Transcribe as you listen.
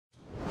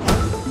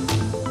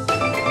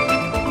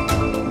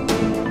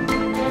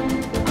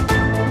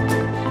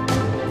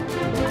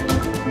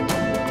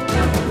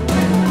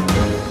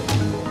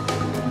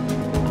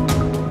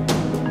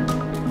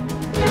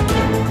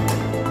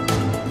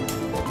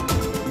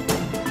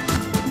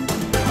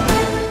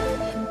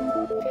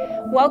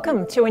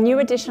Welcome to a new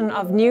edition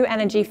of New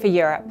Energy for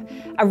Europe,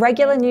 a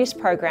regular news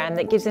program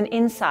that gives an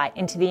insight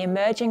into the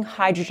emerging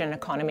hydrogen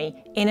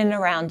economy in and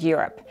around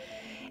Europe.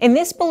 In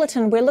this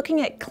bulletin, we're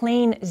looking at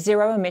clean,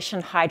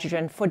 zero-emission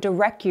hydrogen for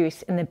direct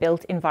use in the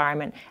built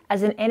environment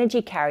as an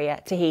energy carrier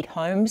to heat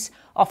homes,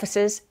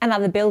 offices, and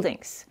other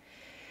buildings.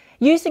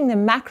 Using the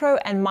macro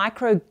and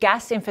micro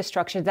gas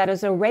infrastructure that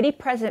is already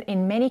present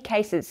in many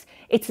cases,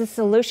 it's a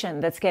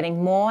solution that's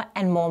getting more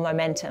and more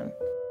momentum.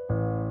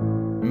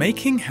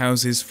 Making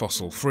houses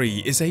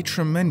fossil-free is a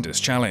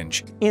tremendous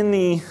challenge. In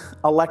the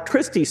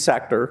electricity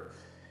sector,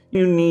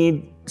 you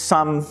need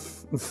some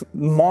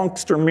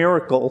monster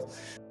miracle,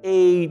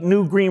 a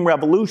new green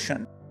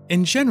revolution.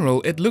 In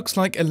general, it looks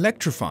like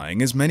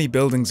electrifying as many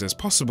buildings as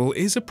possible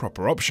is a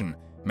proper option,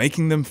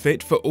 making them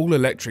fit for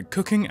all-electric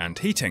cooking and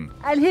heating.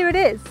 And here it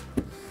is,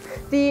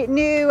 the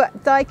new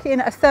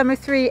Daikin Thermo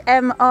 3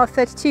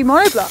 MR32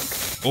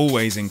 monoblock.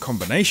 Always in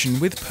combination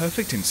with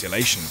perfect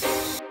insulation.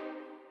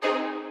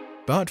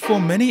 But for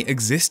many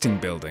existing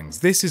buildings,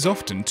 this is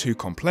often too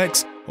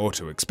complex or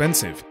too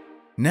expensive.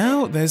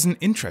 Now there's an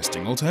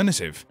interesting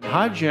alternative.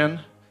 Hydrogen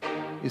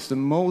is the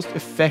most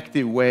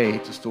effective way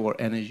to store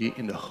energy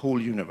in the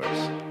whole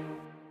universe.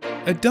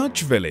 A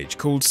Dutch village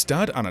called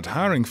Stad aan het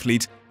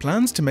Haringvliet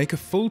plans to make a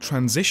full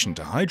transition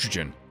to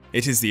hydrogen.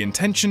 It is the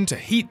intention to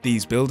heat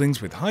these buildings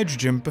with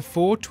hydrogen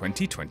before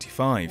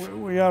 2025.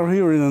 We are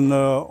here in an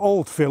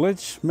old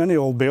village, many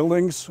old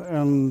buildings,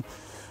 and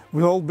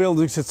with old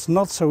buildings it's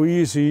not so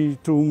easy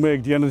to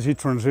make the energy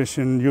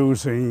transition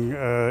using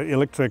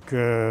electric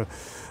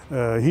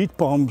heat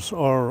pumps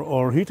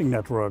or heating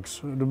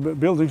networks. The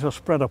buildings are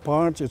spread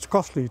apart, it's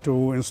costly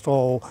to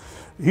install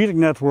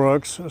heating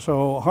networks,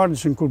 so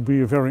hydrogen could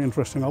be a very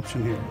interesting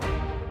option here.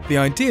 The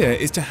idea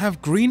is to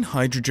have green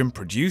hydrogen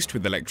produced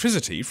with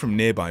electricity from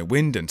nearby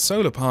wind and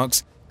solar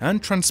parks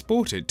and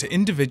transported to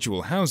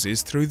individual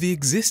houses through the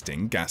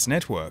existing gas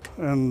network.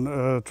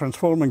 And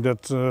transforming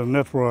that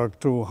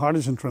network to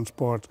hydrogen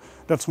transport,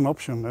 that's an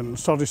option, and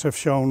studies have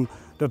shown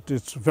that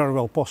it's very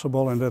well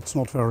possible and that's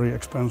not very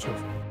expensive.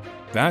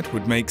 That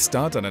would make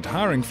Stad aan het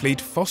Haringvliet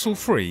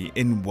fossil-free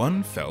in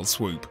one fell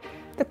swoop.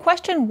 The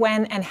question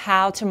when and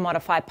how to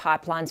modify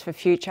pipelines for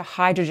future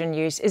hydrogen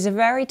use is a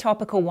very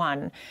topical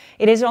one.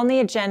 It is on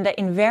the agenda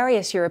in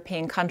various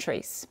European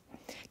countries.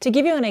 To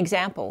give you an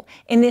example,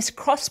 in this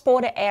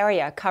cross-border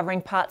area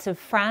covering parts of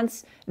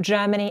France,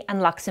 Germany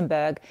and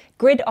Luxembourg,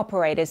 grid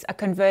operators are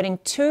converting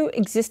two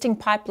existing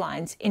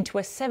pipelines into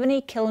a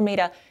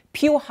 70-kilometre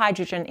pure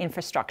hydrogen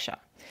infrastructure.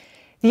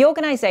 The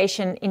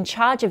organisation in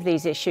charge of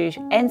these issues,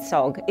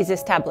 ENTSOG, is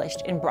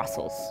established in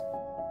Brussels.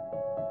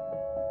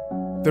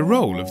 The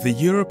role of the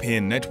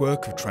European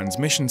Network of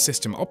Transmission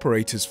System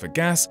Operators for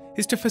Gas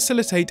is to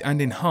facilitate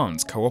and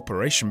enhance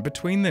cooperation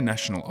between the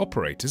national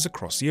operators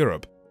across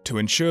Europe, to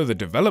ensure the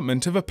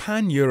development of a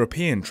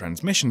pan-European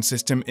transmission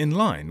system in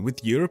line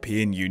with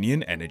European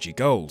Union energy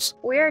goals.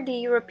 We are the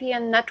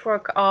European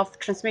Network of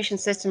Transmission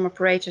System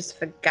Operators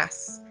for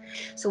Gas.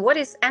 So what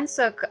is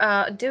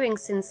ENTSOG doing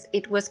since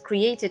it was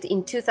created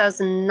in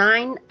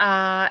 2009?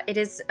 It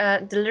is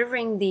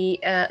delivering the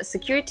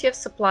security of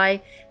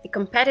supply, the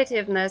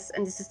competitiveness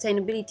and the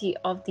sustainability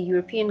of the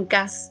European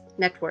gas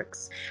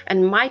networks.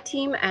 And my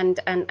team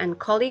and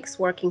colleagues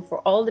working for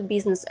all the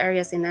business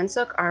areas in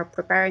ENTSOG are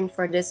preparing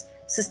for this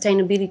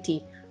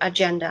sustainability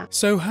agenda.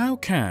 So how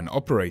can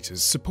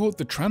operators support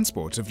the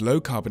transport of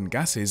low-carbon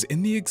gases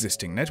in the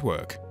existing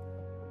network?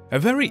 A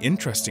very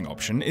interesting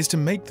option is to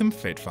make them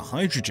fit for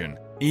hydrogen,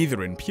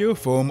 either in pure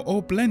form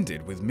or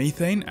blended with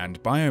methane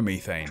and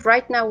biomethane.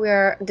 Right now we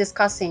are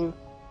discussing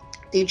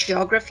the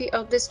geography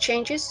of these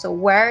changes, so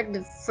where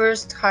the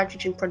first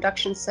hydrogen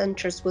production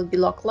centers will be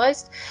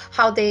localized,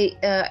 how the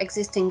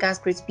existing gas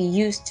grids be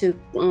used to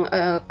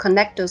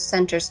connect those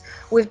centers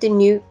with the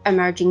new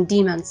emerging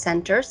demand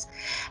centers.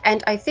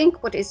 And I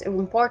think what is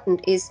important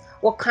is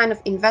what kind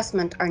of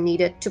investment are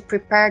needed to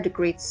prepare the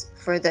grids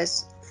for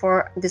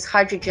this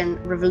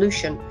hydrogen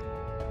revolution.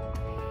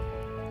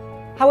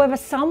 However,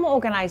 some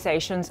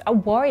organisations are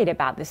worried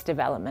about this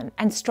development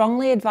and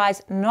strongly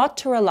advise not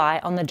to rely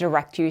on the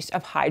direct use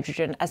of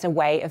hydrogen as a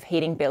way of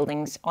heating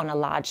buildings on a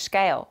large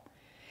scale.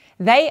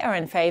 They are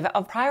in favour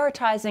of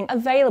prioritising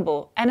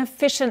available and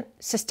efficient,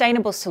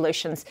 sustainable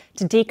solutions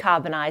to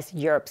decarbonise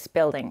Europe's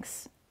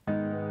buildings.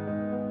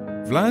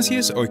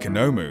 Vlasios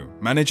Oikonomou,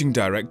 Managing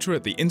Director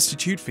at the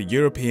Institute for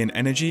European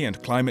Energy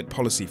and Climate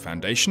Policy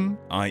Foundation,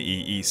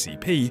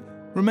 IEECP,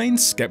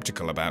 remains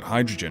skeptical about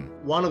hydrogen.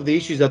 One of the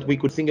issues that we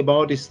could think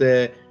about is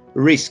the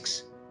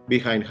risks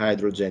behind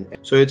hydrogen.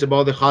 So it's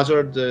about the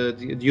hazard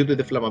due to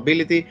the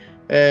flammability,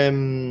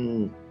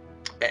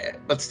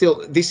 but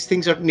still these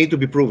things need to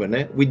be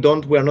proven. We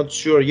are not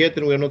sure yet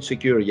and we are not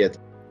secure yet.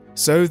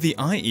 So the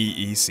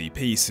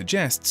IEECP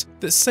suggests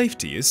that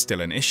safety is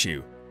still an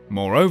issue.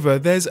 Moreover,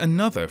 there's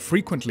another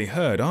frequently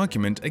heard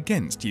argument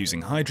against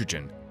using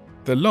hydrogen: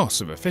 the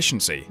loss of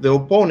efficiency. The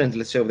opponent,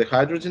 let's say, of the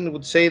hydrogen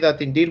would say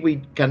that indeed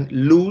we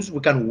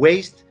can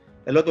waste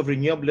a lot of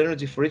renewable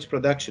energy for its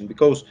production,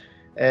 because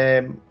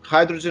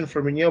hydrogen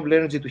from renewable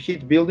energy to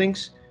heat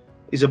buildings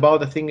is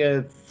about, I think,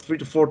 3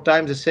 to 4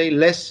 times, they say,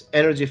 less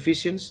energy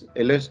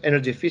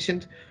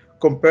efficient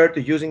compared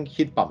to using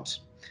heat pumps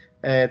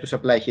to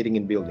supply heating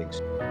in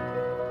buildings.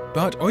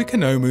 But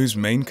Oikonomou's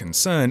main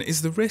concern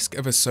is the risk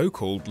of a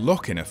so-called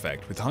lock-in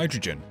effect with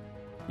hydrogen.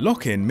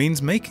 Lock-in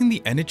means making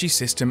the energy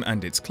system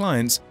and its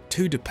clients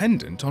too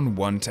dependent on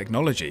one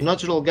technology.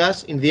 Natural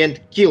gas, in the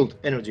end, killed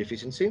energy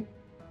efficiency,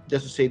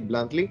 just to say it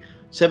bluntly.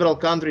 Several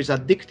countries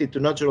addicted to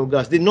natural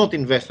gas did not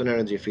invest on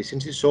energy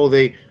efficiency, so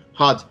they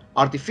had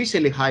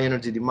artificially high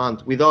energy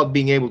demand without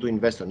being able to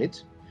invest on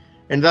it.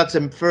 And that's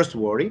the first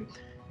worry.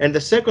 And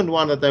the second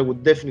one that I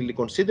would definitely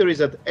consider is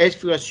that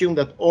if you assume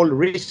that all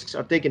risks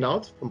are taken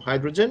out from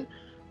hydrogen,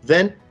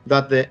 then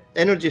that the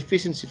energy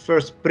efficiency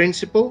first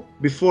principle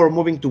before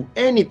moving to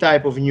any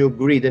type of new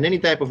grid and any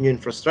type of new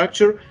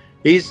infrastructure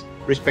is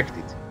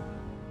respected.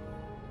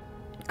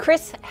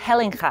 Chris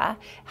Hellinga,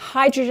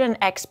 hydrogen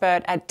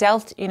expert at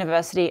Delft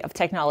University of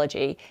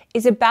Technology,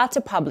 is about to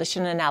publish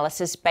an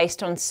analysis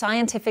based on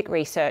scientific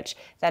research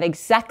that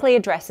exactly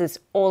addresses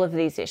all of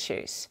these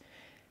issues.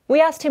 We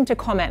asked him to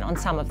comment on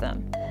some of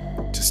them.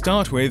 To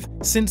start with,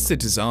 since the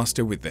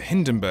disaster with the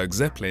Hindenburg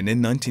Zeppelin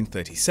in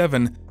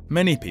 1937,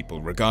 many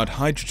people regard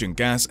hydrogen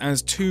gas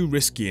as too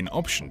risky an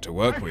option to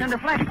work with.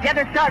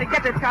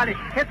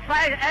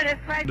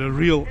 The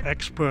real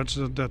experts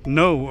that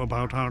know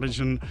about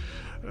hydrogen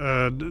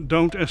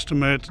don't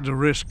estimate the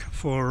risk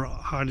for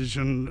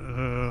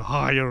hydrogen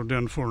higher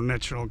than for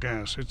natural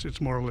gas.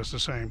 It's more or less the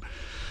same.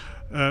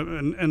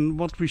 And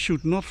what we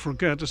should not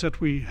forget is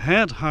that we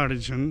had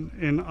hydrogen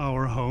in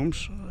our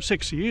homes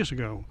 60 years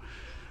ago.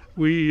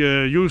 We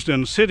used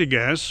then city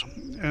gas,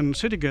 and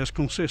city gas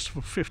consists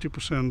of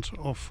 50%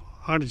 of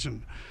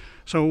hydrogen.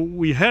 So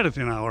we had it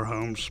in our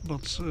homes,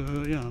 but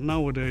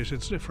nowadays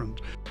it's different.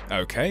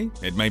 Okay,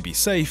 it may be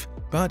safe,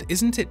 but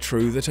isn't it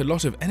true that a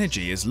lot of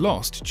energy is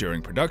lost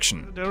during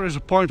production? There is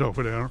a point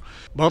over there,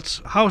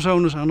 but house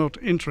owners are not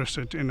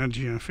interested in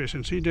energy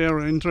efficiency. They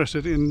are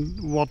interested in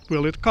what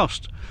will it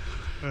cost.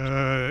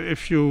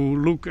 If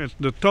you look at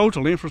the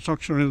total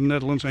infrastructure in the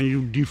Netherlands and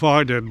you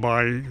divide it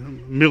by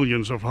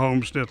millions of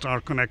homes that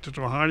are connected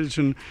to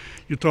hydrogen,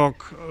 you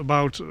talk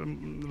about,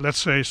 let's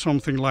say,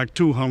 something like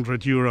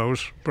 200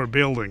 euros per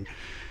building.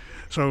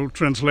 So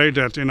translate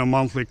that in a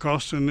monthly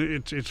cost and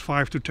it's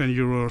 5 to 10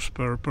 euros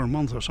per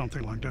month or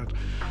something like that.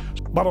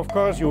 But of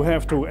course you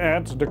have to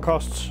add the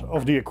costs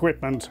of the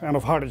equipment and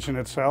of hydrogen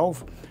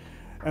itself.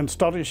 And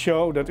studies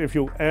show that if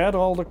you add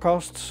all the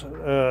costs,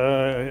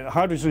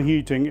 hydrogen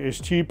heating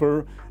is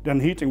cheaper than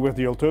heating with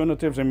the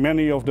alternatives in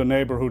many of the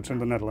neighborhoods in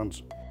the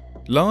Netherlands.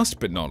 Last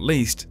but not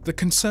least, the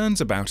concerns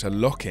about a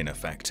lock-in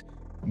effect.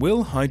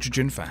 Will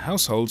hydrogen for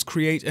households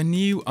create a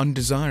new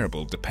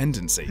undesirable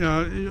dependency?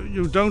 Yeah,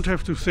 you don't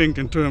have to think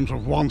in terms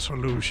of one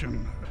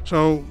solution.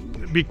 So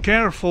be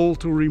careful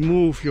to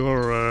remove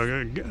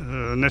your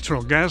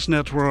natural gas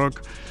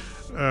network.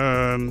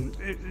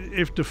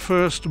 If the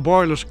first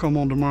boilers come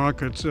on the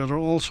market that are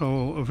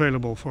also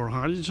available for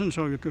hydrogen,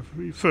 so you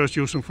can first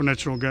use them for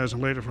natural gas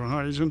and later for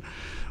hydrogen,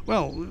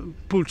 well,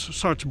 put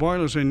such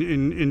boilers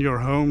in your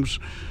homes.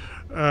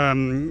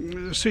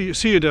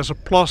 See it as a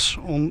plus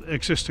on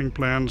existing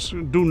plans.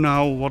 Do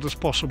now what is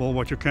possible,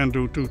 what you can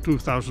do to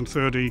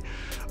 2030,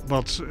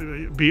 but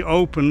be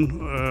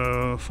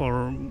open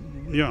for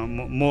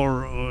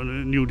more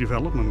new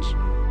developments.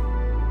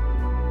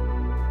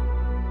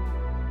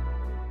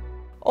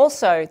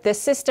 Also, the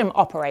system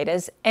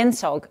operators,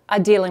 ENTSOG, are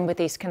dealing with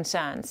these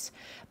concerns.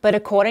 But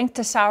according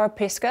to Sara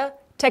Piskor,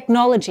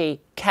 technology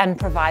can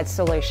provide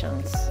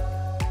solutions.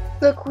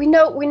 Look, we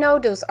know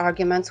those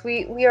arguments.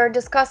 We are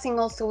discussing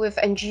also with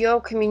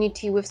NGO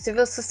community, with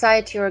civil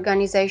society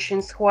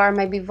organizations who are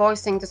maybe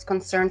voicing these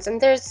concerns. And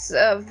there's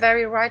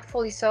very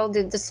rightfully so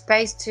the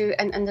space to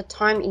and the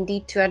time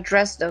indeed to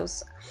address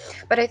those.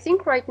 But I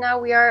think right now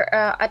we are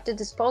at the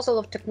disposal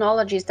of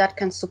technologies that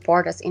can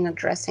support us in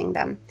addressing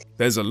them.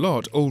 There's a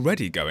lot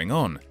already going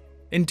on.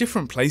 In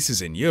different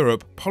places in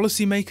Europe,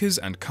 policymakers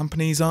and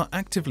companies are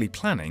actively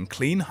planning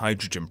clean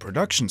hydrogen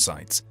production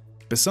sites.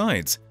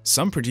 Besides,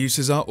 some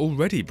producers are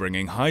already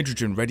bringing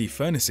hydrogen-ready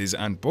furnaces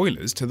and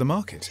boilers to the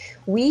market.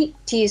 We,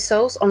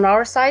 TSOs, on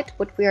our side,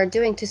 what we are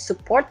doing to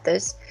support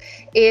this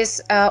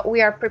is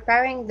we are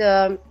preparing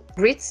the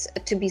grids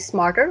to be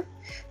smarter,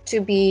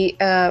 to be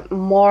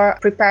more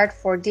prepared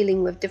for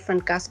dealing with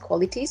different gas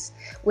qualities.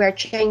 We are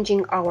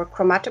changing our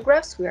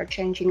chromatographs, we are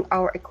changing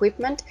our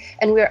equipment,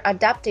 and we are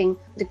adapting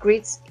the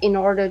grids in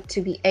order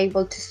to be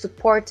able to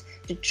support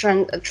the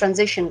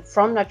transition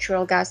from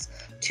natural gas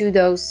to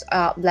those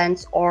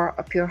blends or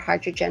pure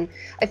hydrogen.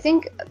 I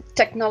think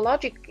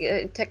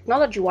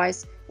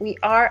technology-wise, we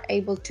are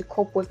able to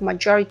cope with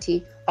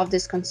majority of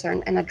this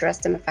concern and address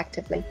them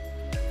effectively.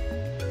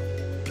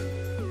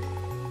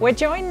 We're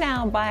joined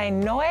now by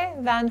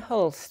Noé van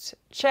Hulst,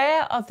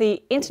 Chair of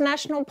the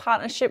International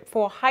Partnership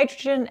for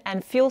Hydrogen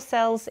and Fuel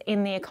Cells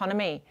in the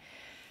Economy.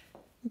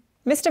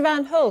 Mr.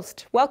 van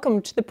Hulst,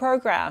 welcome to the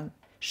programme.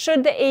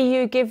 Should the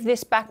EU give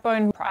this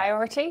backbone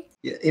priority?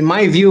 In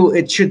my view,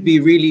 it should be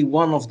really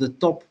one of the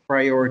top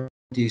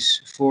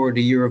priorities for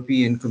the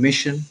European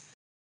Commission.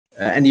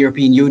 and the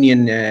European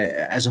Union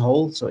as a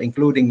whole, so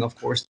including, of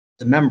course,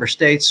 the member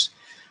states,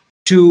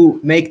 to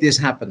make this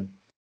happen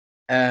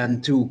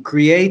and to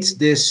create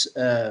this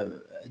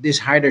this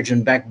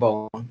hydrogen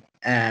backbone.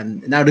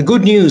 And now the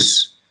good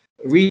news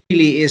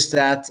really is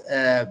that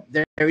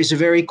there is a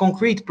very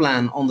concrete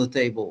plan on the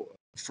table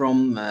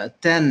from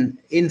 10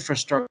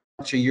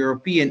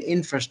 European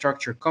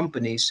infrastructure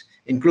companies,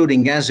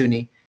 including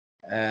Gasunie,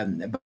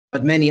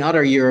 but many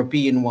other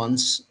European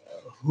ones,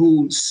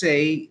 who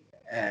say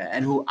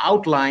and who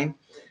outline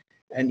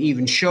and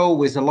even show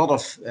with a lot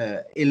of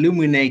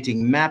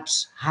illuminating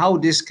maps how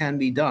this can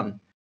be done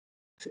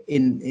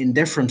in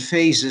different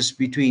phases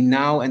between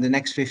now and the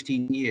next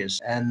 15 years.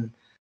 And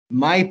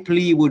my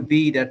plea would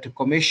be that the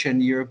Commission,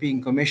 the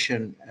European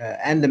Commission,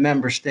 and the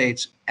member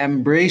states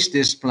embrace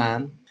this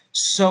plan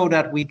so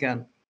that we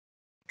can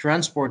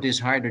transport this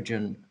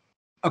hydrogen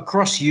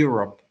across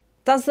Europe.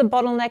 Does the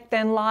bottleneck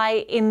then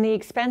lie in the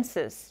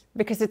expenses?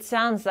 Because it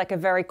sounds like a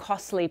very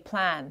costly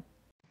plan.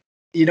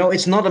 You know,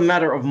 it's not a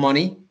matter of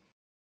money.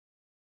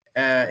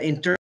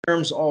 In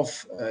terms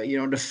of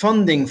the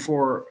funding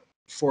for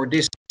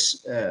this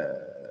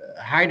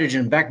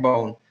hydrogen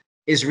backbone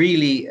is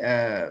really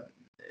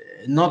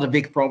not a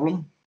big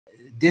problem.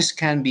 This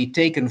can be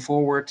taken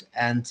forward,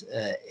 and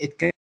it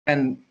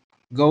can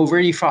go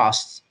very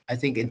fast. I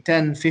think in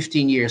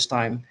 10-15 years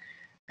time,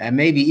 and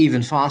maybe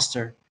even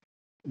faster,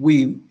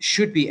 we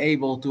should be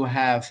able to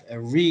have a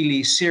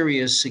really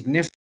serious,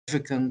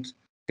 significant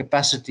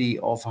capacity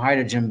of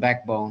hydrogen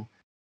backbone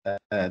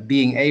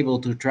being able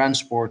to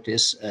transport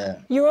this.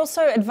 You're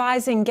also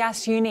advising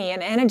Gasunie,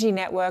 an energy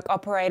network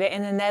operator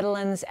in the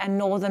Netherlands and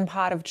northern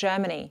part of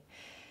Germany.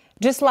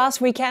 Just last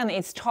weekend,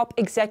 its top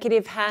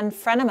executive Han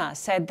Frenema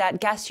said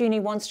that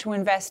Gasunie wants to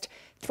invest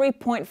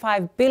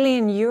 3.5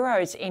 billion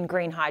euros in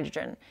green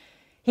hydrogen.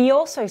 He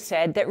also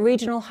said that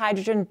regional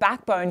hydrogen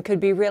backbone could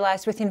be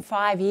realized within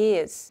 5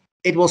 years.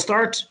 It will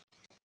start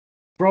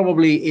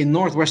probably in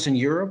northwestern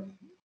Europe,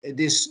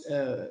 this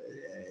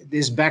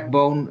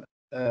backbone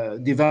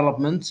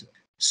development.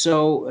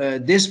 So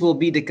this will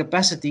be the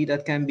capacity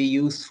that can be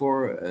used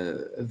for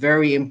a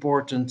very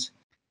important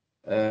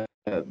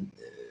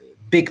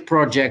big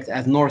project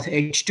at North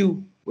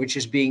H2, which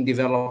is being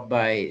developed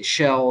by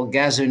Shell,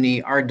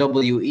 Gasunie,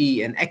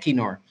 RWE, and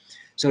Equinor.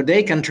 So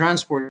they can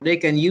transport, they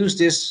can use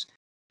this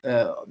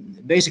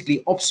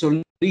basically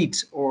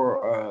obsolete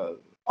or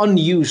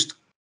unused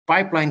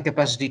pipeline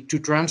capacity to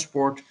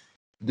transport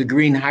the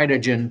green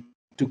hydrogen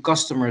to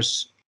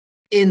customers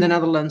in the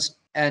Netherlands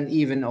and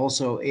even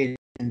also in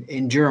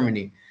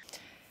Germany.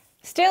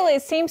 Still,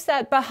 it seems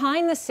that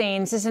behind the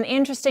scenes is an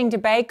interesting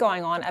debate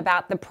going on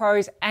about the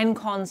pros and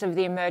cons of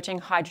the emerging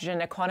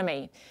hydrogen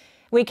economy.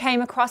 We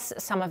came across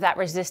some of that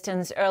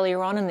resistance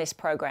earlier on in this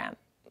program.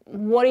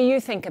 What do you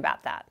think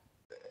about that?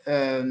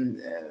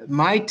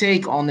 My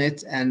take on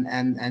it,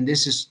 and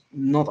this is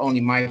not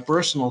only my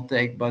personal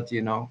take, but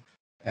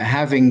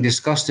having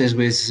discussed this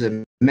with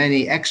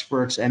many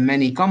experts and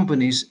many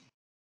companies,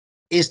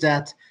 is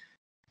that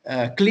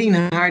clean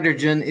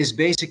hydrogen is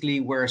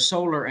basically where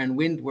solar and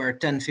wind were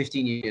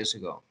 10-15 years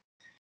ago.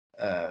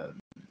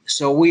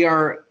 So we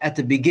are at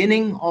the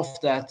beginning of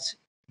that,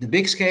 the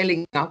big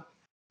scaling up.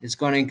 It's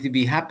going to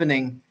be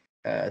happening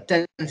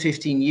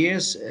 10-15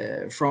 years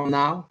from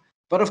now.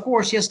 But of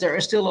course, yes, there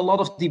is still a lot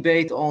of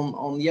debate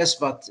on yes,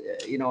 but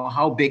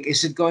how big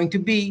is it going to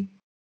be?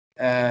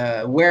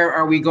 Where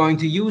are we going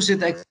to use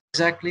it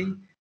exactly?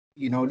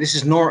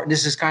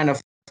 This is kind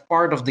of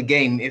part of the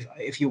game,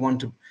 if you want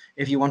to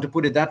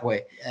put it that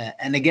way.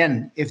 And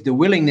again, if the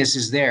willingness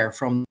is there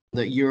from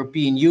the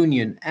European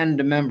Union and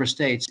the member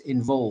states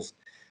involved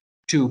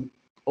to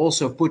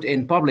also put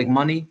in public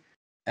money,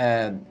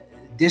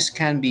 this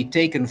can be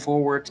taken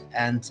forward,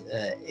 and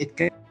it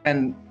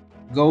can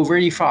go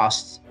very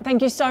fast.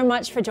 Thank you so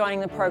much for joining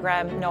the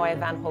program, Noé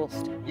van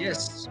Hulst.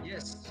 Yes.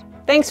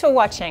 Thanks for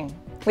watching.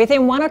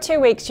 Within 1 or 2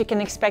 weeks, you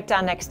can expect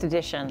our next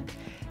edition.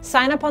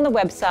 Sign up on the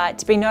website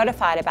to be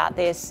notified about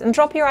this and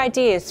drop your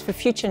ideas for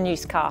future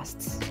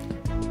newscasts.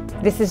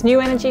 This is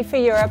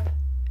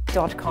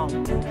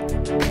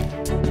newenergyforeurope.com.